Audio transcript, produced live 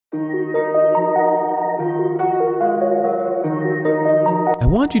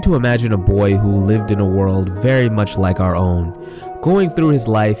want you to imagine a boy who lived in a world very much like our own. Going through his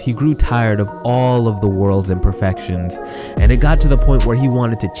life, he grew tired of all of the world's imperfections, and it got to the point where he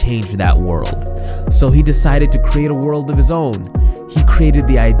wanted to change that world. So he decided to create a world of his own. He created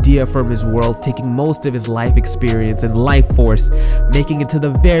the idea from his world, taking most of his life experience and life force, making it to the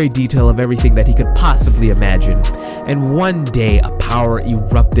very detail of everything that he could possibly imagine. And one day, a power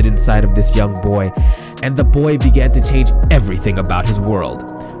erupted inside of this young boy, and the boy began to change everything about his world.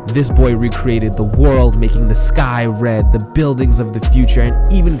 This boy recreated the world, making the sky red, the buildings of the future,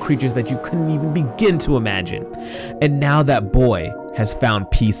 and even creatures that you couldn't even begin to imagine. And now that boy has found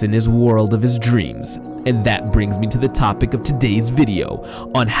peace in his world of his dreams. And that brings me to the topic of today's video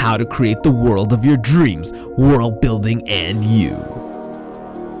on how to create the world of your dreams, world building and you.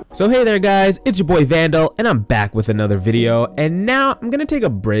 So hey there guys, it's your boy Vandal, and I'm back with another video. And now I'm gonna take a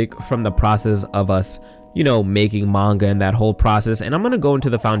break from the process of us making manga and that whole process, and I'm going to go into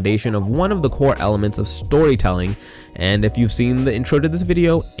the foundation of one of the core elements of storytelling. And if you've seen the intro to this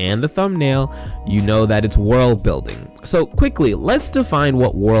video and the thumbnail, you know that it's world building. So quickly, let's define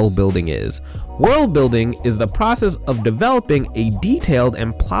what world building is. World building is the process of developing a detailed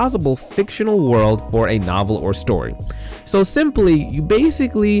and plausible fictional world for a novel or story. So simply, you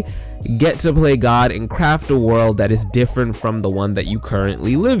basically get to play God and craft a world that is different from the one that you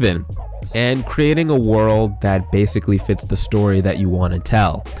currently live in, and creating a world that basically fits the story that you want to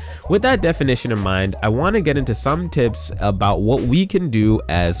tell. With that definition in mind, I want to get into some tips about what we can do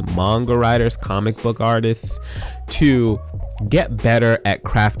as manga writers, comic book artists, to get better at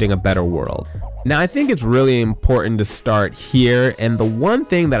crafting a better world. Now, I think it's really important to start here, and the one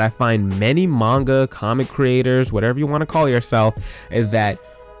thing that I find many manga, comic creators, whatever you want to call yourself, is that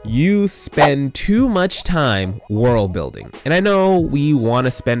you spend too much time world building. And I know we want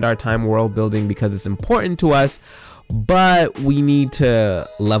to spend our time world building because it's important to us, but we need to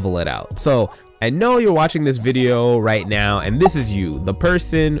level it out. So I know you're watching this video right now, and this is you, the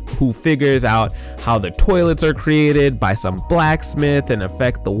person who figures out how the toilets are created by some blacksmith and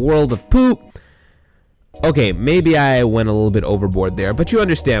affect the world of poop. Okay, maybe I went a little bit overboard there, but you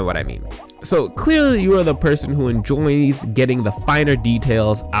understand what I mean. So clearly you are the person who enjoys getting the finer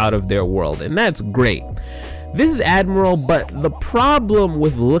details out of their world, and that's great. This is admirable, but the problem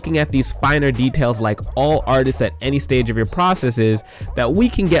with looking at these finer details, like all artists at any stage of your process, is that we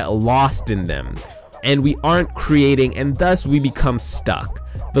can get lost in them and we aren't creating, and thus we become stuck.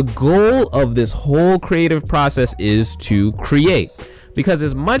 The goal of this whole creative process is to create. Because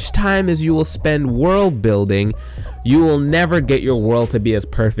as much time as you will spend world building, you will never get your world to be as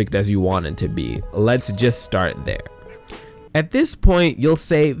perfect as you want it to be. Let's just start there. At this point, you'll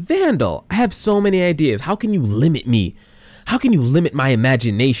say, Vandal, I have so many ideas. How can you limit me? How can you limit my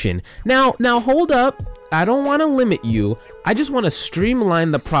imagination? Now hold up. I don't want to limit you. I just want to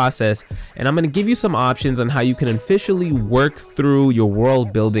streamline the process, and I'm going to give you some options on how you can officially work through your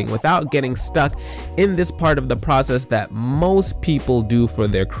world building without getting stuck in this part of the process that most people do for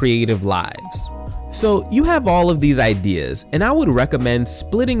their creative lives. So you have all of these ideas, and I would recommend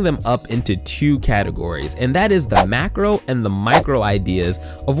splitting them up into two categories, and that is the macro and the micro ideas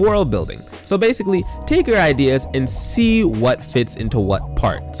of world building. So basically, take your ideas and see what fits into what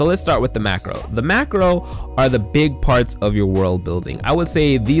part. So let's start with the macro. The macro are the big parts of your world building. I would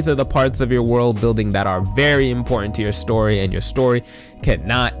say these are the parts of your world building that are very important to your story, and your story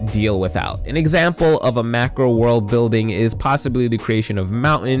cannot deal without. An example of a macro world building is possibly the creation of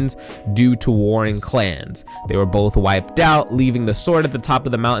mountains due to warring clans. They were both wiped out, leaving the sword at the top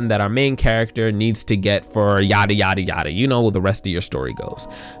of the mountain that our main character needs to get for yada yada yada. You know the rest of your story goes.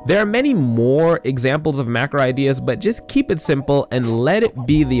 There are many more examples of macro ideas, but just keep it simple and let it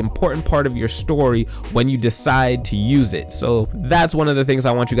be the important part of your story when you decide to use it. So that's one of the things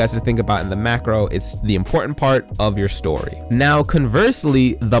I want you guys to think about in the macro. It's the important part of your story. Now conversely,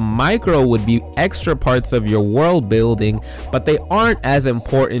 the micro would be extra parts of your world building, but they aren't as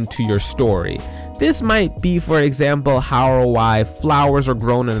important to your story. This might be, for example, how or why flowers are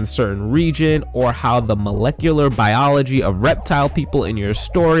grown in a certain region, or how the molecular biology of reptile people in your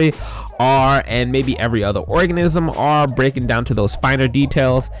story are, and maybe every other organism are, breaking down to those finer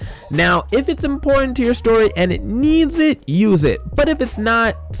details. Now, if it's important to your story and it needs it, use it. But if it's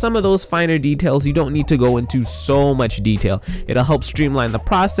not, some of those finer details, you don't need to go into so much detail. It'll help streamline the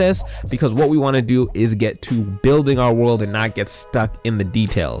process, because what we want to do is get to building our world and not get stuck in the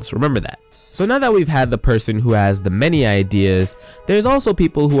details. Remember that. So now that we've had the person who has the many ideas, there's also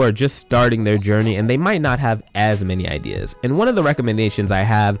people who are just starting their journey and they might not have as many ideas. And one of the recommendations I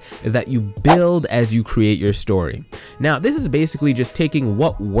have is that you build as you create your story. Now, this is basically just taking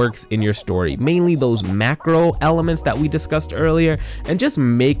what works in your story, mainly those macro elements that we discussed earlier, and just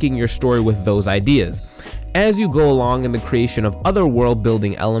making your story with those ideas. As you go along in the creation of other world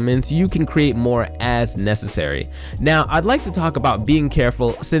building elements, you can create more as necessary. Now, I'd like to talk about being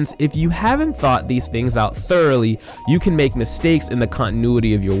careful, since if you haven't thought these things out thoroughly, you can make mistakes in the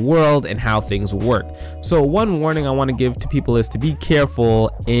continuity of your world and how things work. So one warning I want to give to people is to be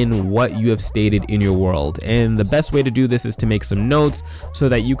careful in what you have stated in your world. And the best way to do this is to make some notes so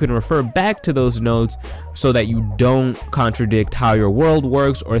that you can refer back to those notes so that you don't contradict how your world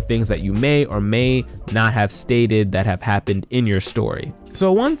works or things that you may or may not have stated that have happened in your story.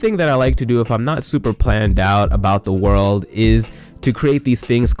 So one thing that I like to do if I'm not super planned out about the world is to create these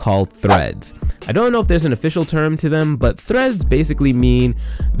things called threads. I don't know if there's an official term to them, but threads basically mean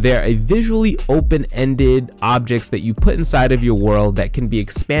they're a visually open-ended objects that you put inside of your world that can be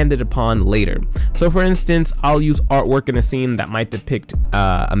expanded upon later. So for instance, I'll use artwork in a scene that might depict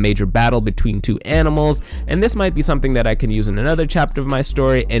a major battle between two animals, and this might be something that I can use in another chapter of my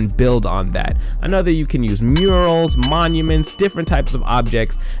story and build on that. Another, you can use murals, monuments, different types of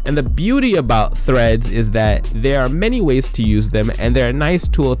objects, and the beauty about threads is that there are many ways to use them, and they're a nice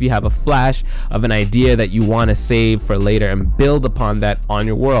tool if you have a flash of an idea that you want to save for later and build upon that on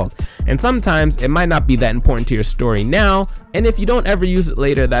your world. And sometimes it might not be that important to your story now, and if you don't ever use it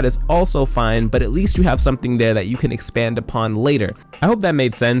later, that is also fine, but at least you have something there that you can expand upon later. I hope that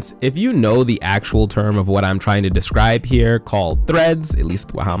made sense. If you know the actual term of what I'm trying to describe here called threads, at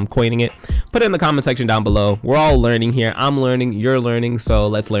least how I'm coining it, put it in the comment section down below. We're all learning here. I'm learning, you're learning, so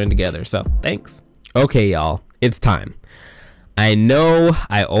let's learn together. So thanks. Okay, y'all, it's time. I know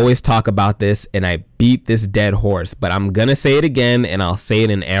I always talk about this and I beat this dead horse, but I'm gonna say it again, and I'll say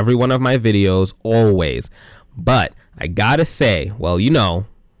it in every one of my videos always. But I gotta say, well, you know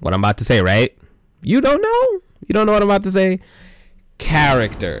what I'm about to say, right? You don't know? You don't know what I'm about to say?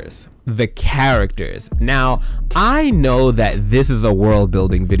 Characters. The characters. Now, I know that this is a world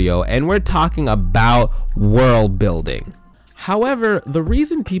building video and we're talking about world building. However, the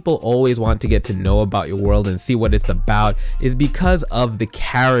reason people always want to get to know about your world and see what it's about is because of the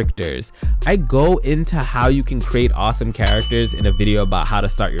characters. I go into how you can create awesome characters in a video about how to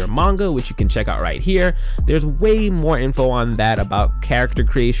start your manga, which you can check out right here. There's way more info on that about character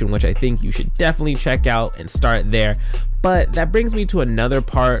creation, which I think you should definitely check out and start there. But that brings me to another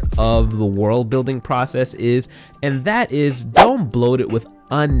part of the world building process and that is don't bloat it with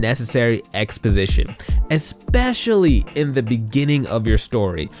unnecessary exposition, especially in the beginning of your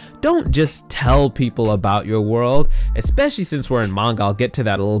story. Don't just tell people about your world, especially since we're in manga. I'll get to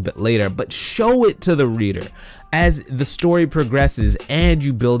that a little bit later, but show it to the reader as the story progresses and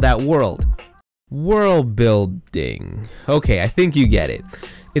you build that world. World building. Okay, I think you get it.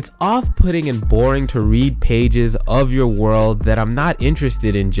 It's off-putting and boring to read pages of your world that I'm not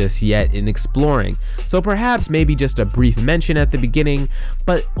interested in just yet in exploring. So perhaps maybe just a brief mention at the beginning,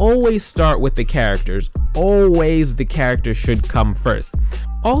 but always start with the characters. Always the characters should come first.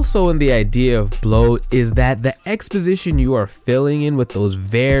 Also, in the idea of bloat is that the exposition you are filling in with those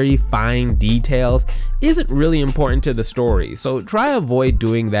very fine details isn't really important to the story, so try avoid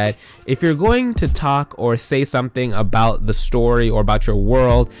doing that. If you're going to talk or say something about the story or about your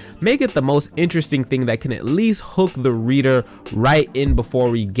world, make it the most interesting thing that can at least hook the reader right in before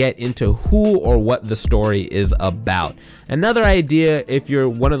we get into who or what the story is about. Another idea, if you're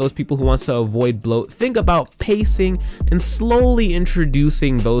one of those people who wants to avoid bloat, think about pacing and slowly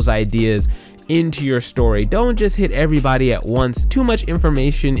introducing those ideas into your story. Don't just hit everybody at once. Too much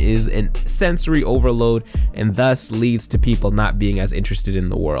information is a sensory overload and thus leads to people not being as interested in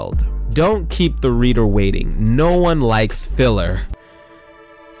the world. Don't keep the reader waiting. No one likes filler.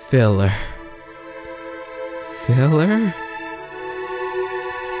 Filler.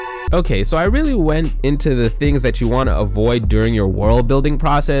 Okay, so I really went into the things that you want to avoid during your world building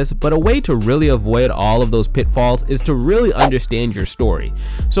process, but a way to really avoid all of those pitfalls is to really understand your story.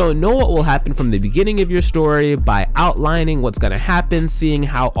 So know what will happen from the beginning of your story by outlining what's going to happen, seeing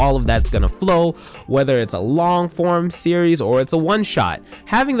how all of that's going to flow, whether it's a long form series or it's a one shot.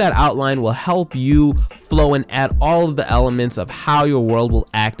 Having that outline will help you flow and add all of the elements of how your world will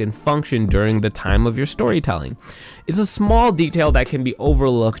act and function during the time of your storytelling. It's a small detail that can be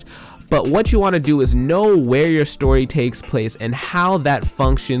overlooked, but what you want to do is know where your story takes place and how that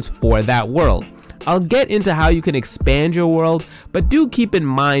functions for that world. I'll get into how you can expand your world, but do keep in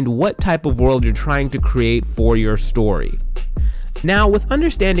mind what type of world you're trying to create for your story. Now, with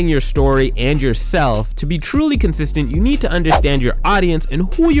understanding your story and yourself, to be truly consistent, you need to understand your audience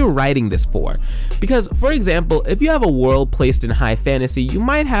and who you're writing this for. Because, for example, if you have a world placed in high fantasy, you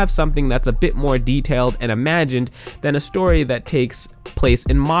might have something that's a bit more detailed and imagined than a story that takes place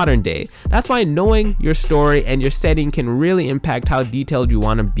in modern day. That's why knowing your story and your setting can really impact how detailed you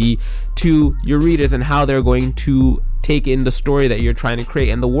want to be to your readers and how they're going to take in the story that you're trying to create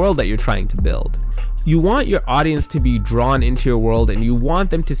and the world that you're trying to build. You want your audience to be drawn into your world, and you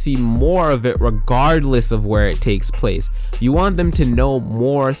want them to see more of it regardless of where it takes place. You want them to know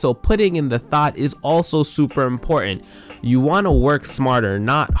more, so putting in the thought is also super important. You want to work smarter,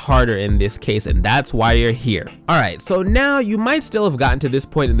 not harder in this case, and that's why you're here. Alright, so now you might still have gotten to this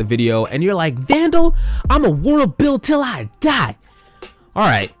point in the video and you're like, Vandal, I'm a world build till I die.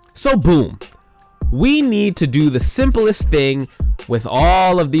 Alright, so boom. We need to do the simplest thing with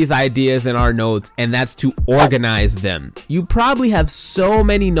all of these ideas in our notes, and that's to organize them. You probably have so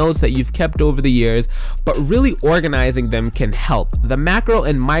many notes that you've kept over the years, but really organizing them can help. The macro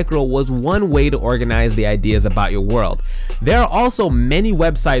and micro was one way to organize the ideas about your world. There are also many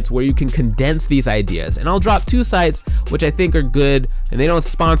websites where you can condense these ideas, and I'll drop 2 sites which I think are good, and they don't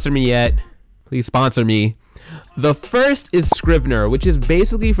sponsor me yet. Please sponsor me. The first is Scrivener, which is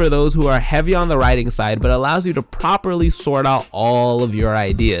basically for those who are heavy on the writing side, but allows you to properly sort out all of your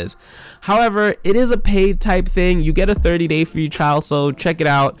ideas. However, it is a paid type thing. You get a 30-day free trial, so check it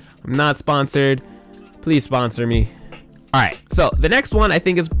out. I'm not sponsored. Please sponsor me. Alright, so the next one I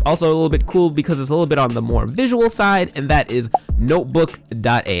think is also a little bit cool because it's a little bit on the more visual side, and that is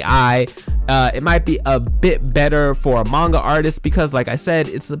notebook.ai. It might be a bit better for a manga artist because, like I said,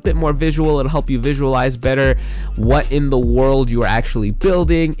 it's a bit more visual. It'll help you visualize better what in the world you are actually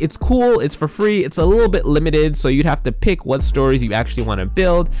building. It's cool, it's for free, it's a little bit limited, so you'd have to pick what stories you actually want to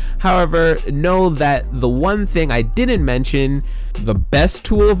build. However, know that the one thing I didn't mention, the best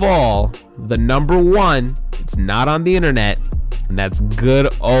tool of all, the #1, it's not on the internet, and that's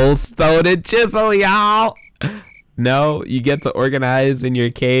good old stone and chisel, y'all. No, you get to organize in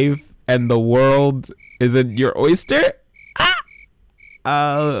your cave and the world isn't your oyster?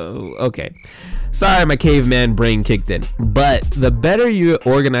 Okay. Sorry, my caveman brain kicked in. But the better you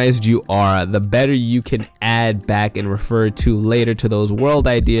organized you are, the better you can add back and refer to later to those world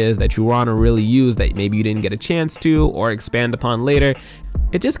ideas that you want to really use that maybe you didn't get a chance to or expand upon later.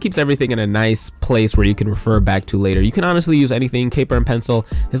 It just keeps everything in a nice place where you can refer back to later. You can honestly use anything, paper and pencil,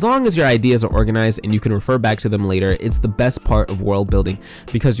 as long as your ideas are organized and you can refer back to them later. It's the best part of world building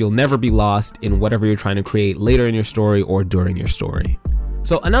because you'll never be lost in whatever you're trying to create later in your story or during your story.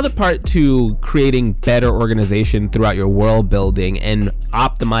 So another part to creating better organization throughout your world building and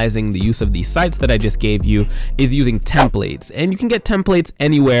optimizing the use of these sites that I just gave you is using templates. And you can get templates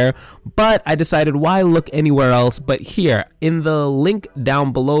anywhere, but I decided why look anywhere else but here. In the link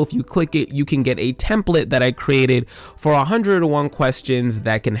down below, if you click it, you can get a template that I created for 101 questions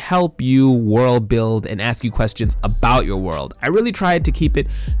that can help you world build and ask you questions about your world. I really tried to keep it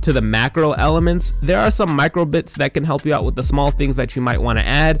to the macro elements. There are some micro bits that can help you out with the small things that you might want to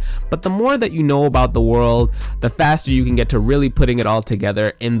add, but the more that you know about the world, the faster you can get to really putting it all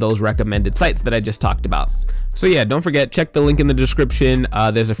together in those recommended sites that I just talked about. So yeah, don't forget, check the link in the description.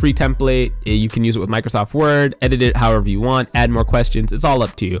 There's a free template. You can use it with Microsoft Word, edit it however you want, add more questions. It's all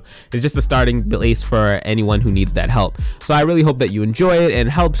up to you. It's just a starting place for anyone who needs that help. So I really hope that you enjoy it and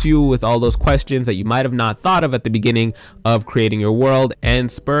helps you with all those questions that you might have not thought of at the beginning of creating your world, and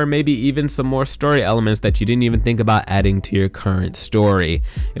spur maybe even some more story elements that you didn't even think about adding to your current story.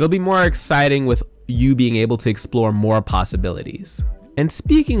 It'll be more exciting with you being able to explore more possibilities. And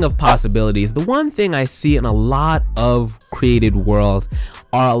speaking of possibilities, the one thing I see in a lot of created worlds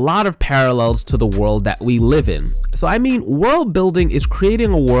are a lot of parallels to the world that we live in. So I mean, world building is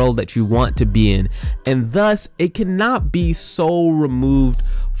creating a world that you want to be in, and thus it cannot be so removed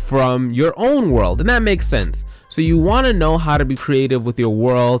from your own world, and that makes sense. So you want to know how to be creative with your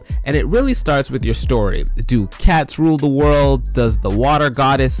world, and it really starts with your story. Do cats rule the world? Does the water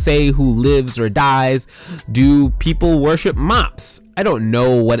goddess say who lives or dies? Do people worship mops? I don't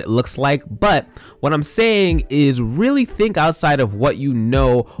know what it looks like, but what I'm saying is really think outside of what you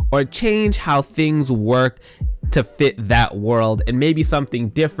know, or change how things work to fit that world, and maybe something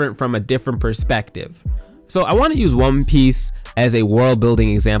different from a different perspective. So I want to use One Piece as a world building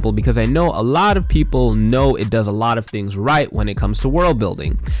example because I know a lot of people know it does a lot of things right when it comes to world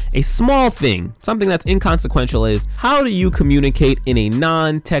building. A small thing, something that's inconsequential, is how do you communicate in a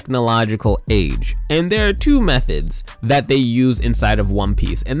non-technological age? And there are two methods that they use inside of One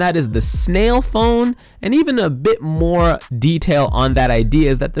Piece, and that is the snail phone, and even a bit more detail on that idea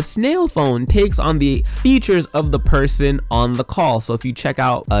is that the snail phone takes on the features of the person on the call. So if you check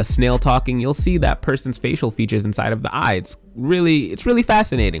out a snail talking, you'll see that person's facial features inside of the eye. It's really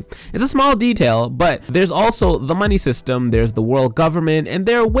fascinating. It's a small detail, but there's also the money system, there's the world government, and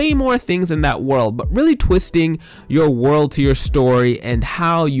there are way more things in that world, but really twisting your world to your story and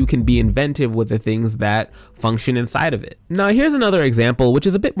how you can be inventive with the things that function inside of it. Now here's another example which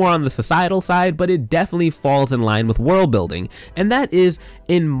is a bit more on the societal side, but it definitely falls in line with world building, and that is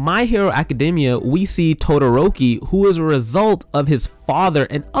in My Hero Academia we see Todoroki, who is a result of his father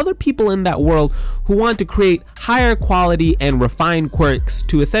and other people in that world who want to create higher quality and refined quirks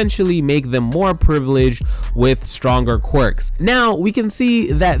to essentially make them more privileged with stronger quirks. Now we can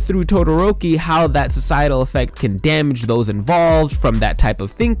see that through Todoroki how that societal effect can damage those involved from that type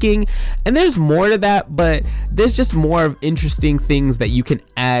of thinking, and there's more to that, but there's just more of interesting things that you can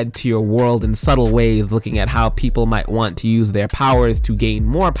add to your world in subtle ways, looking at how people might want to use their powers to gain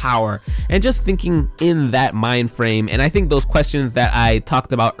more power and just thinking in that mind frame. And I think those questions that I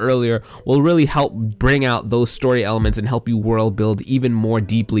talked about earlier will really help bring out those story elements and help you world build even more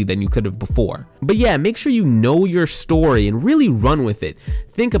deeply than you could have before. But yeah, make sure you know your story and really run with it.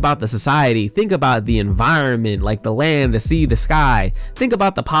 Think about the society, think about the environment, like the land, the sea, the sky, think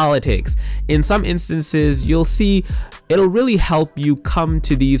about the politics. In some instances, you'll see it'll really help you come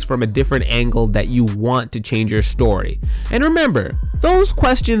to these from a different angle that you want to change your story. And remember, those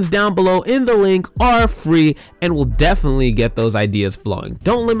questions down below in the link are free and will definitely get those ideas flowing.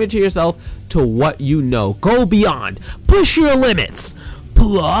 Don't limit yourself to what you know. Go beyond. Push your limits.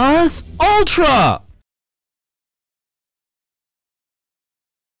 Plus Ultra!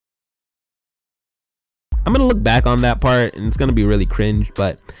 I'm gonna look back on that part and it's gonna be really cringe,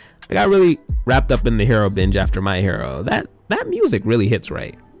 but I got really wrapped up in the hero binge after My Hero. That music really hits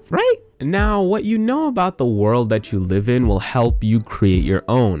right? Now, what you know about the world that you live in will help you create your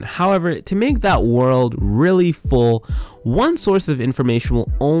own. However, to make that world really full, one source of information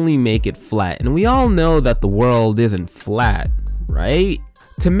will only make it flat. And we all know that the world isn't flat, right?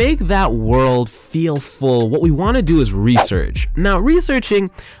 To make that world feel full, what we want to do is research. Now, researching,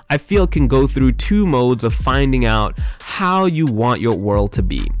 I feel, can go through two modes of finding out how you want your world to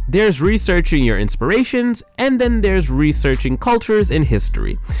be. There's researching your inspirations, and then there's researching cultures and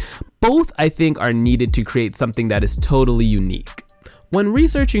history. Both, I think, are needed to create something that is totally unique. When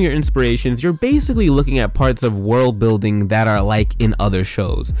researching your inspirations, you're basically looking at parts of world building that are like in other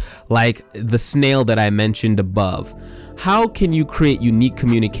shows, like the snail that I mentioned above. How can you create unique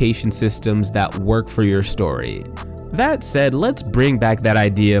communication systems that work for your story? That said, let's bring back that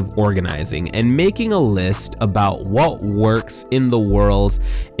idea of organizing and making a list about what works in the worlds,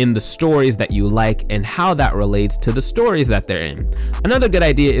 in the stories that you like, and how that relates to the stories that they're in. Another good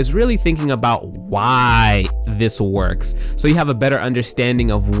idea is really thinking about why this works, so you have a better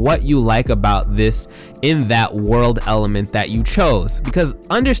understanding of what you like about this in that world element that you chose, because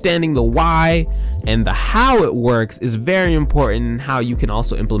understanding the why and the how it works is very important in how you can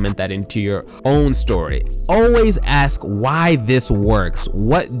also implement that into your own story. Always ask why this works.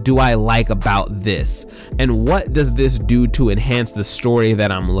 What do I like about this? And what does this do to enhance the story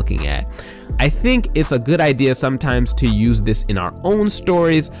that I'm looking at? I think it's a good idea sometimes to use this in our own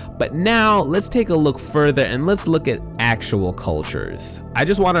stories, but now let's take a look further and let's look at actual cultures. I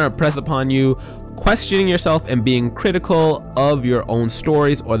just want to impress upon you, questioning yourself and being critical of your own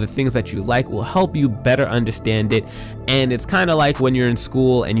stories or the things that you like will help you better understand it. And it's kind of like when you're in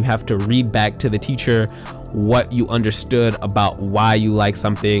school and you have to read back to the teacher what you understood about why you like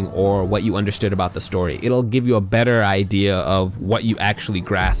something or what you understood about the story. It'll give you a better idea of what you actually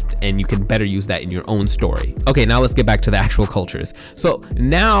grasped, and you can better use that in your own story. Okay, now let's get back to the actual cultures. So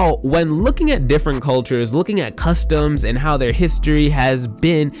now when looking at different cultures, looking at customs and how their history has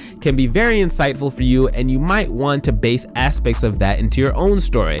been can be very insightful for you, and you might want to base aspects of that into your own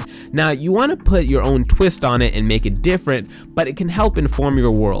story. Now you want to put your own twist on it and make it different, but it can help inform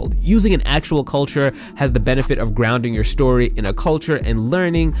your world. Using an actual culture has the benefit of grounding your story in a culture and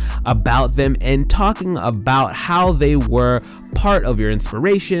learning about them and talking about how they were part of your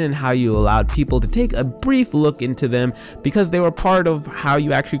inspiration and how you allowed people to take a brief look into them because they were part of how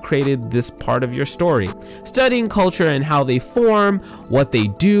you actually created this part of your story. Studying culture and how they form, what they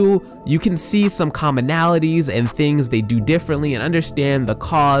do, you can see some commonalities and things they do differently and understand the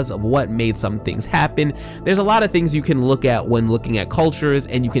cause of what made some things happen. There's a lot of things you can look at when looking at cultures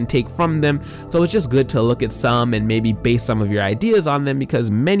and you can take from them, so it's just good to look at some and maybe base some of your ideas on them because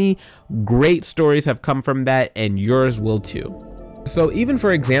many great stories have come from that and yours will too. So even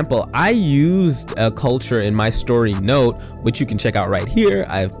for example, I used a culture in my story note, which you can check out right here.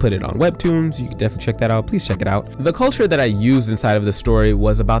 I've put it on Webtoons. You can definitely check that out. Please check it out. The culture that I used inside of the story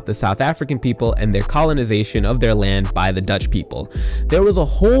was about the South African people and their colonization of their land by the Dutch people. There was a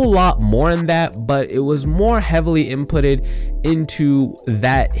whole lot more in that, but it was more heavily inputted into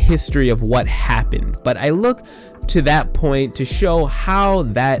that history of what happened. But I look to that point to show how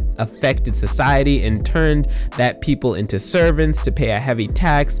that affected society and turned that people into servants to pay a heavy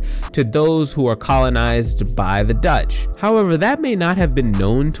tax to those who are colonized by the Dutch. However, that may not have been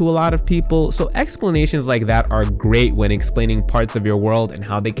known to a lot of people, so explanations like that are great when explaining parts of your world and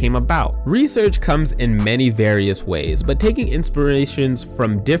how they came about. Research comes in many various ways, but taking inspirations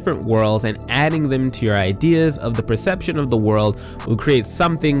from different worlds and adding them to your ideas of the perception of the world will create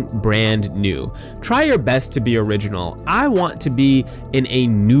something brand new. Try your best to be original. I want to be in a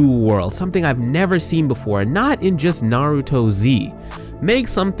new world, something I've never seen before, not in just Naruto Z. Make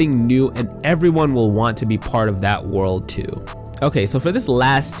something new and everyone will want to be part of that world too. Okay, so for this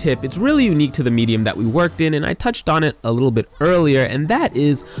last tip, it's really unique to the medium that we worked in, and I touched on it a little bit earlier, and that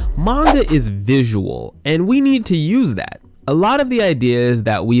is manga is visual, and we need to use that. A lot of the ideas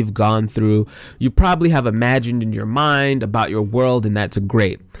that we've gone through, you probably have imagined in your mind about your world, and that's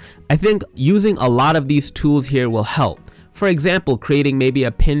great. I think using a lot of these tools here will help. For example, creating maybe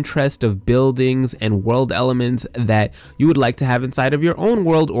a Pinterest of buildings and world elements that you would like to have inside of your own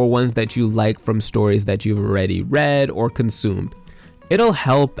world, or ones that you like from stories that you've already read or consumed. It'll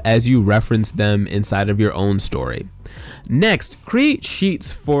help as you reference them inside of your own story. Next, create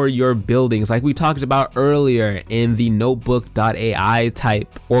sheets for your buildings like we talked about earlier in the notebook.ai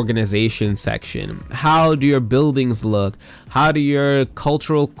type organization section. How do your buildings look? How do your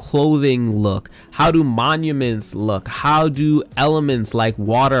cultural clothing look? How do monuments look? How do elements like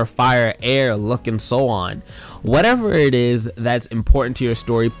water, fire, air look, and so on? Whatever it is that's important to your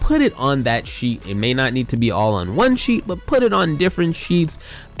story, put it on that sheet. It may not need to be all on one sheet, but put it on different sheets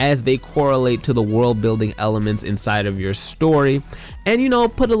as they correlate to the world building elements inside of your story. And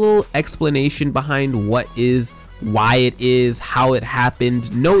put a little explanation behind what is, why it is, how it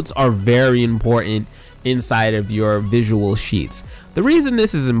happened. Notes are very important inside of your visual sheets. The reason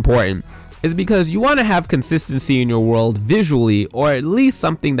this is important is because you want to have consistency in your world visually, or at least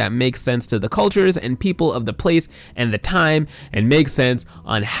something that makes sense to the cultures and people of the place and the time, and makes sense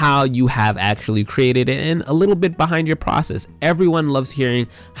on how you have actually created it and a little bit behind your process. Everyone loves hearing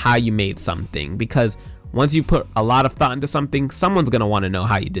how you made something, because once you put a lot of thought into something, someone's going to want to know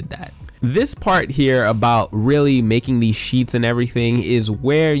how you did that. This part here about really making these sheets and everything is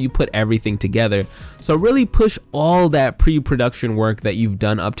where you put everything together. So really push all that pre-production work that you've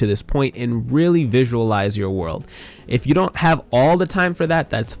done up to this point and really visualize your world. If you don't have all the time for that,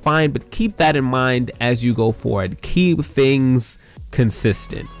 that's fine, but keep that in mind as you go forward. Keep things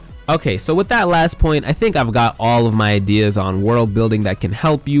consistent. Okay, so with that last point, I think I've got all of my ideas on world building that can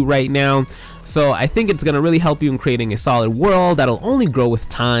help you right now. So I think it's going to really help you in creating a solid world that'll only grow with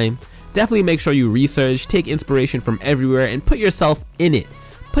time. Definitely make sure you research, take inspiration from everywhere, and put yourself in it.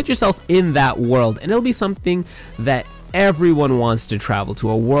 Put yourself in that world, and it'll be something that everyone wants to travel to,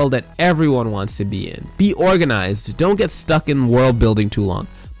 a world that everyone wants to be in. Be organized. Don't get stuck in world building too long.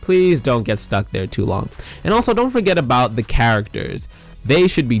 Please don't get stuck there too long. And also don't forget about the characters. They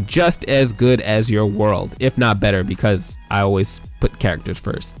should be just as good as your world, if not better, because I always put characters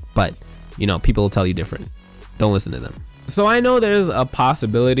first. But, people will tell you different. Don't listen to them. So I know there's a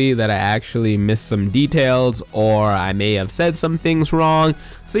possibility that I actually missed some details, or I may have said some things wrong.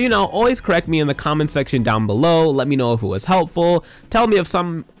 So, always correct me in the comment section down below. Let me know if it was helpful. Tell me of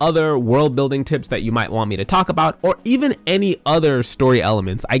some other world building tips that you might want me to talk about, or even any other story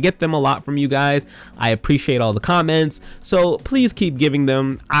elements. I get them a lot from you guys. I appreciate all the comments. So please keep giving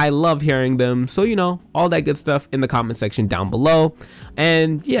them. I love hearing them. So, all that good stuff in the comment section down below.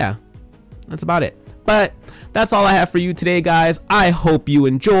 And yeah, that's about it. But that's all I have for you today, guys. I hope you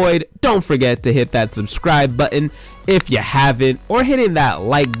enjoyed. Don't forget to hit that subscribe button if you haven't, or hitting that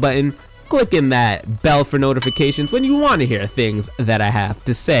like button, clicking that bell for notifications when you want to hear things that I have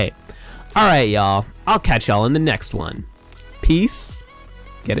to say. All right, y'all. I'll catch y'all in the next one. Peace.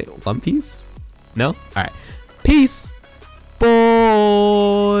 Get it? One Piece? No? All right. Peace.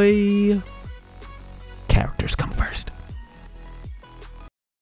 Boy.